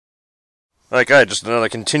Okay, just another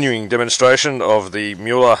continuing demonstration of the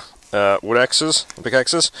Muller wood axes,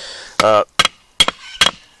 pickaxes.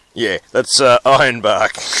 Yeah, that's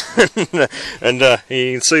ironbark. And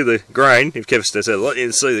you can see the grain. If Kev stares out a lot, you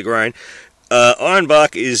can see the grain.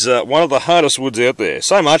 Ironbark is one of the hardest woods out there,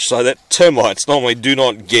 so much so that termites normally do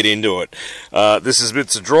not get into it. This is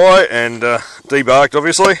bits of dry and debarked,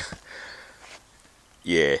 obviously.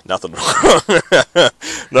 Yeah, nothing wrong.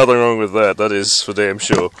 Nothing wrong with that, that is for damn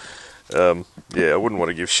sure. Yeah, I wouldn't want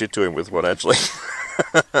to give shit to him with one, actually.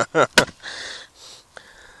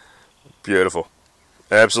 Beautiful.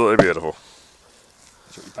 Absolutely beautiful.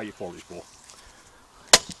 That's what you pay your quality for.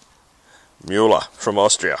 Muller from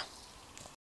Austria.